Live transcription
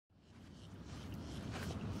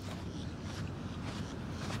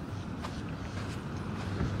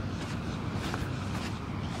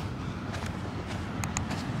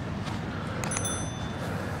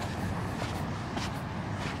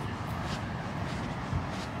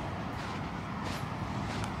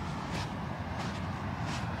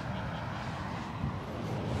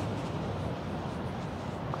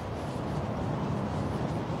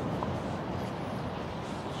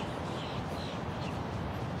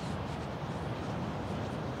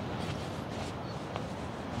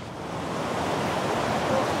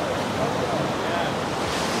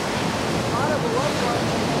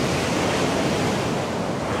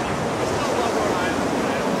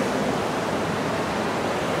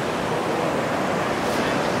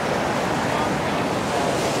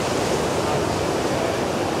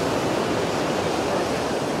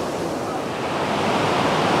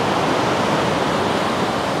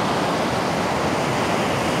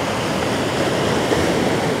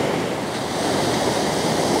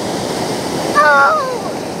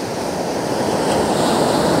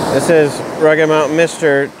is Rugged Mountain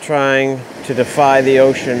Mister trying to defy the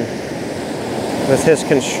ocean with his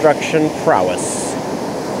construction prowess.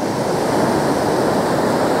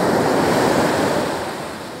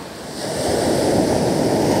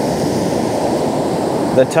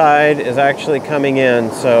 The tide is actually coming in,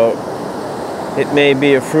 so it may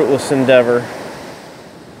be a fruitless endeavor.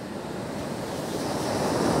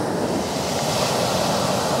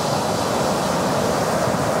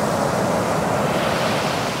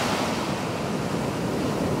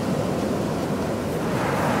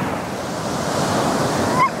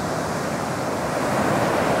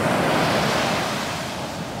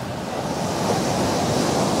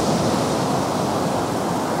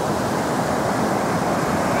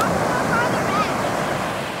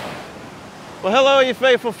 Well, hello, you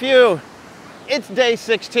faithful few. It's day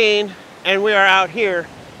 16, and we are out here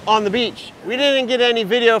on the beach. We didn't get any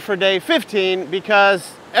video for day 15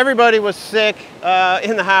 because everybody was sick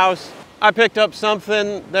in the house. I picked up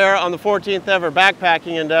something there on the 14th ever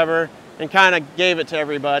backpacking endeavor and kind of gave it to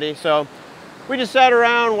everybody. So we just sat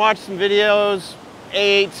around, watched some videos,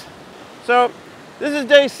 ate. So this is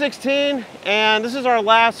day 16, and this is our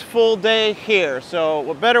last full day here. So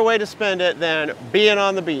what better way to spend it than being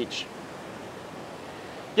on the beach?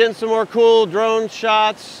 Getting some more cool drone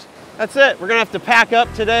shots. That's it. We're gonna have to pack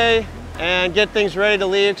up today and get things ready to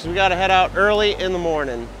leave because we gotta head out early in the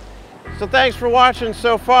morning. So thanks for watching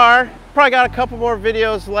so far. Probably got a couple more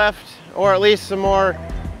videos left, or at least some more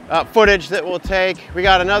footage that we'll take. We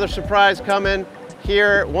got another surprise coming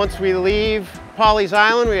here once we leave Pawley's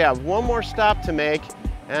Island. We have one more stop to make,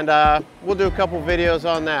 and we'll do a couple videos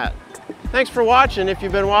on that. Thanks for watching if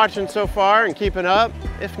you've been watching so far and keeping up.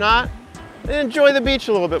 If not, enjoy the beach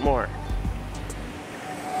a little bit more.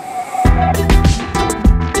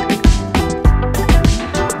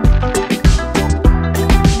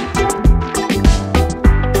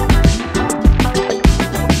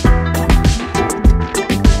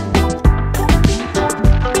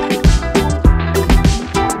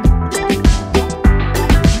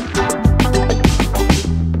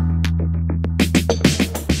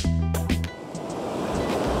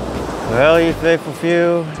 Well, you faithful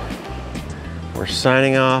few, we're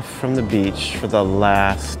signing off from the beach for the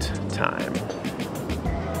last time.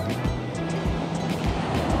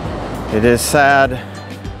 It is sad,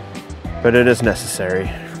 but it is necessary.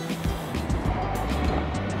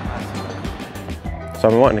 So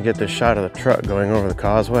I'm wanting to get this shot of the truck going over the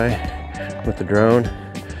causeway with the drone.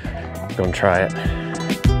 I'm gonna try it.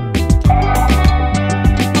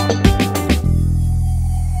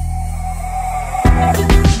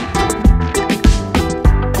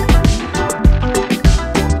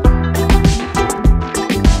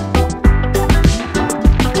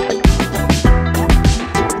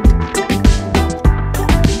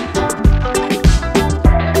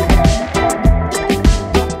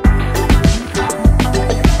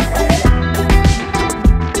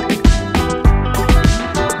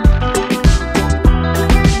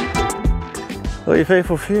 Well, you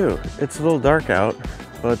faithful few, it's a little dark out,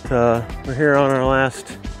 but we're here on our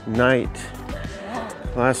last night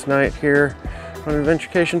here on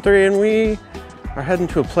Adventurecation 3, and we are heading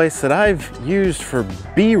to a place that I've used for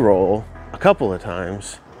B-roll a couple of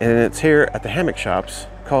times, and it's here at the hammock shops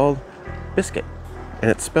called Biscuit,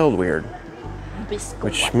 and it's spelled weird,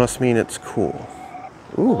 which must mean it's cool.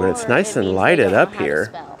 Ooh, but it's nice and lighted up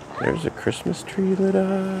here. There's a Christmas tree lit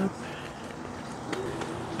up.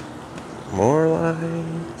 More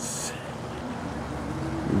lights,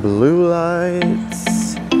 blue lights.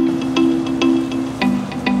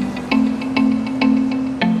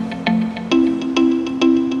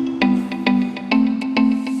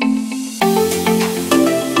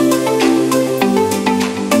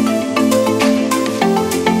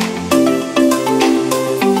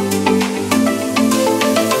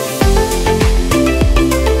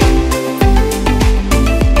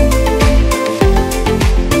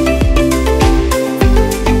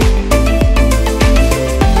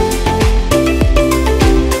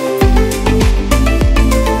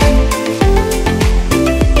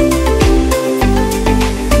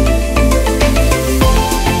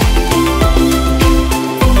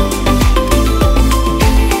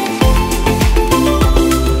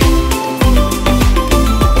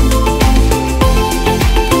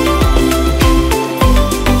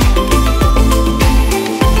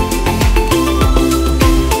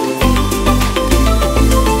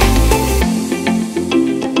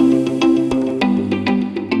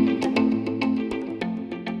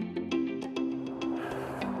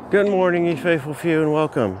 Good morning, ye faithful few, and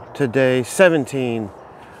welcome to day 17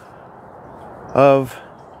 of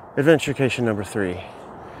Adventurecation number 3.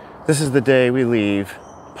 This is the day we leave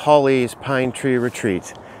Pawley's Pine Tree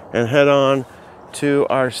Retreat and head on to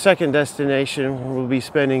our second destination, where we'll be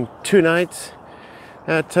spending 2 nights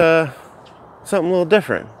at something a little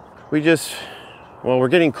different. We're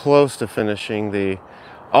getting close to finishing the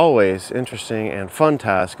always interesting and fun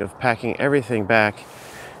task of packing everything back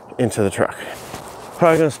into the truck.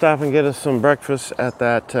 Probably gonna stop and get us some breakfast at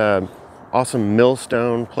that awesome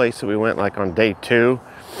millstone place that we went like on day 2,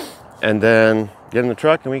 and then get in the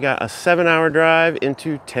truck, and we got a 7-hour drive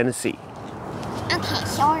into Tennessee. Okay,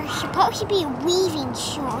 so we're supposed to be leaving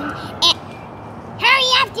soon, and hurry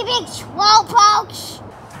up, you big slowpokes!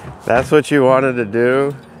 That's what you wanted to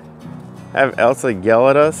do? Have Elsa yell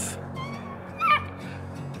at us?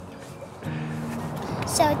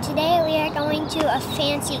 So today we are going to a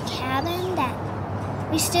fancy cabin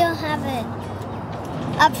that we still have it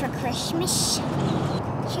up for Christmas.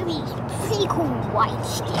 Should be pretty cool white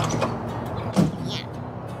still. Yeah.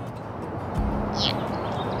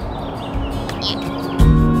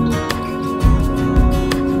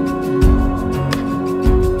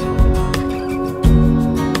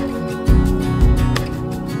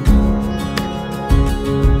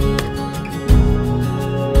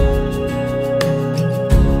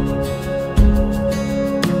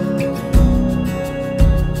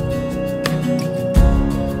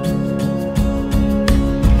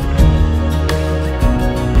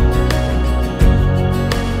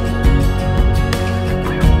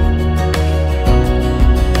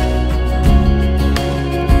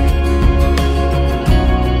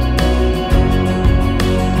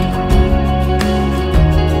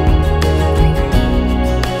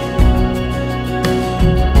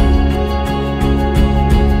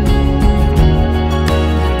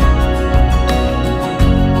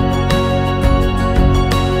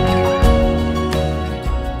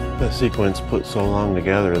 Sequence put so long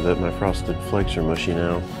together that my frosted flakes are mushy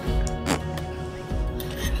now.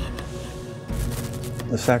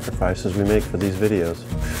 The sacrifices we make for these videos.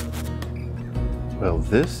 Well,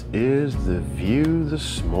 this is the view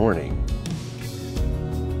this morning.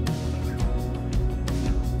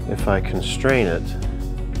 If I constrain it,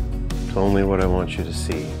 it's only what I want you to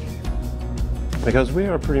see. Because we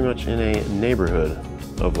are pretty much in a neighborhood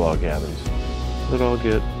of log cabins that all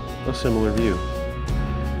get a similar view.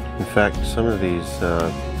 In fact, some of these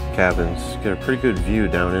cabins get a pretty good view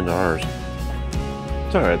down into ours.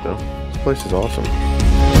 It's all right though. This place is awesome.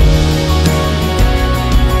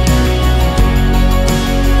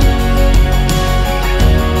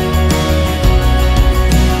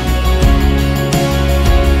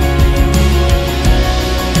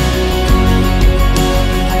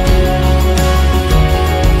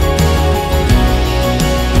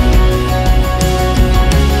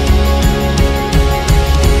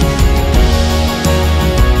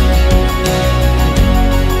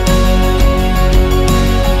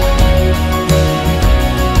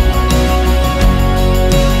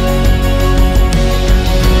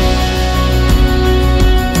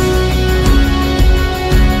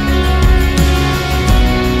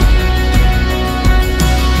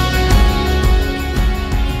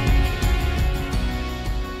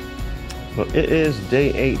 Well, it is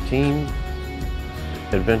day 18.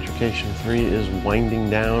 Adventurecation 3 is winding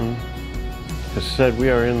down. As I said, we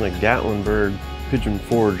are in the Gatlinburg Pigeon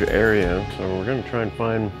Forge area, so we're going to try and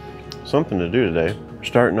find something to do today. We're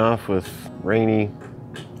starting off with rainy,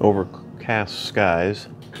 overcast skies,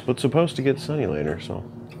 but it's supposed to get sunny later, so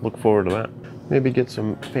look forward to that. Maybe get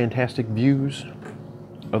some fantastic views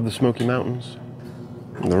of the Smoky Mountains.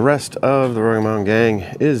 And the rest of the Rocky Mountain gang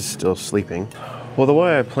is still sleeping. Well, the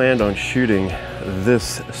way I planned on shooting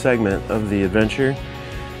this segment of the adventure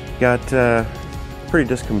got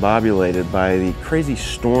pretty discombobulated by the crazy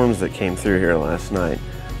storms that came through here last night.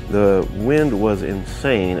 The wind was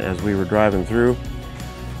insane as we were driving through.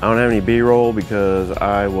 I don't have any B-roll because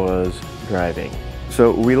I was driving.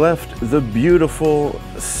 So we left the beautiful,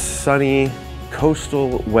 sunny,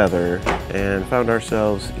 coastal weather and found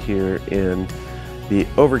ourselves here in the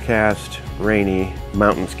overcast, rainy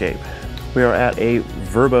mountainscape. We are at a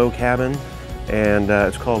Verbo cabin, and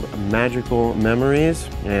it's called Magical Memories,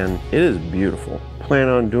 and it is beautiful. Plan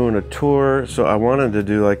on doing a tour, so I wanted to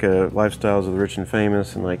do like a Lifestyles of the Rich and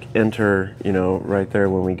Famous and like enter, you know, right there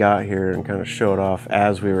when we got here and kind of show it off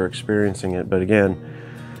as we were experiencing it. But again,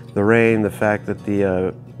 the rain, the fact that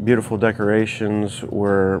the beautiful decorations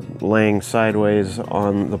were laying sideways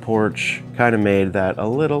on the porch kind of made that a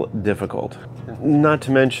little difficult. Not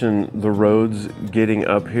to mention the roads getting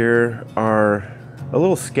up here are a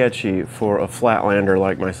little sketchy for a flatlander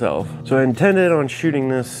like myself. So I intended on shooting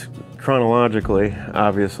this chronologically,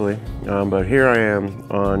 obviously, but here I am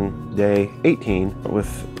on day 18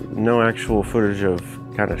 with no actual footage of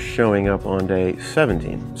kind of showing up on day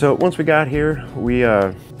 17. So once we got here, we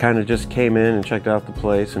kind of just came in and checked out the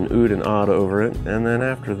place and oohed and awed over it. And then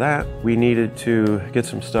after that, we needed to get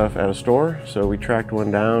some stuff at a store. So we tracked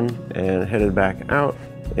one down and headed back out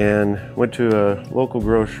and went to a local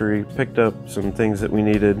grocery, picked up some things that we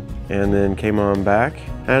needed, and then came on back,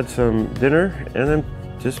 had some dinner, and then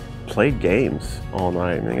just played games all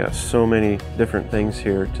night. I mean, got so many different things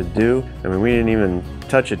here to do. I mean, we didn't even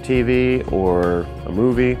touch a TV or a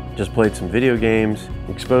movie, just played some video games,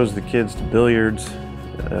 exposed the kids to billiards.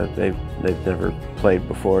 They've never played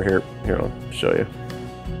before. Here, I'll show you.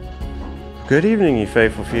 Good evening, you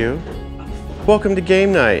faithful few. Welcome to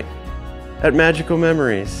game night at Magical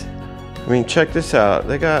Memories. I mean, check this out.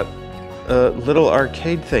 They got a little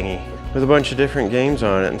arcade thingy with a bunch of different games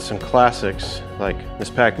on it and some classics like Miss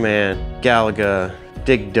Pac-Man, Galaga,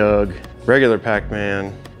 Dig Dug, regular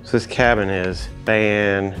Pac-Man. So this cabin is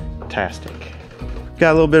fantastic.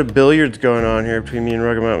 Got a little bit of billiards going on here between me and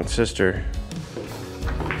Rugged Mountain's sister.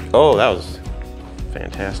 Oh, that was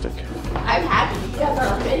fantastic. I'm happy you guys are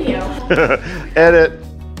on video. Edit.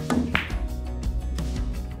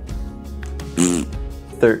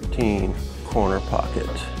 13 corner pocket.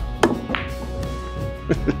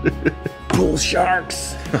 Bull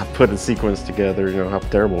sharks. I put a sequence together, you know how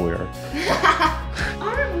terrible we are.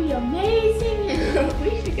 Aren't we amazing?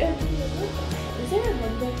 We should go to the Olympics. Is there an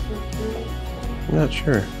Olympics for food? I'm not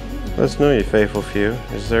sure. Let us know, you faithful few.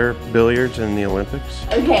 Is there billiards in the Olympics?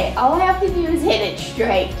 Okay, all I have to do is hit it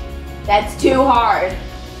straight. That's too hard.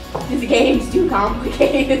 This game's too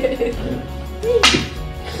complicated.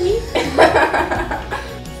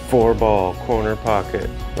 4-ball corner pocket.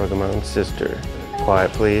 Rugged Mountain's sister.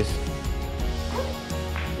 Quiet, please.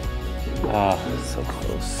 Ah, so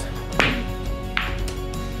close.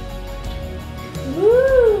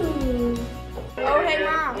 Woo! Oh, hey,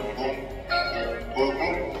 Mom.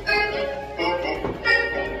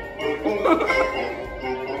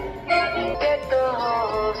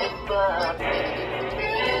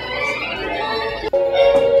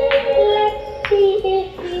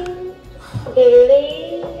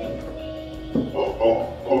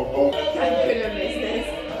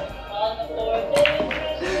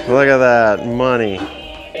 Look at that money.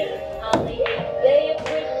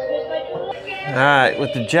 All right,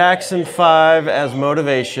 with the Jackson 5 as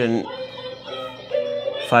motivation,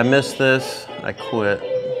 if I miss this, I quit.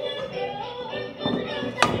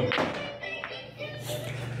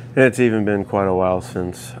 And it's even been quite a while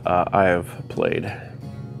since I have played.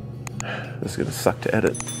 This is gonna suck to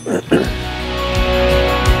edit.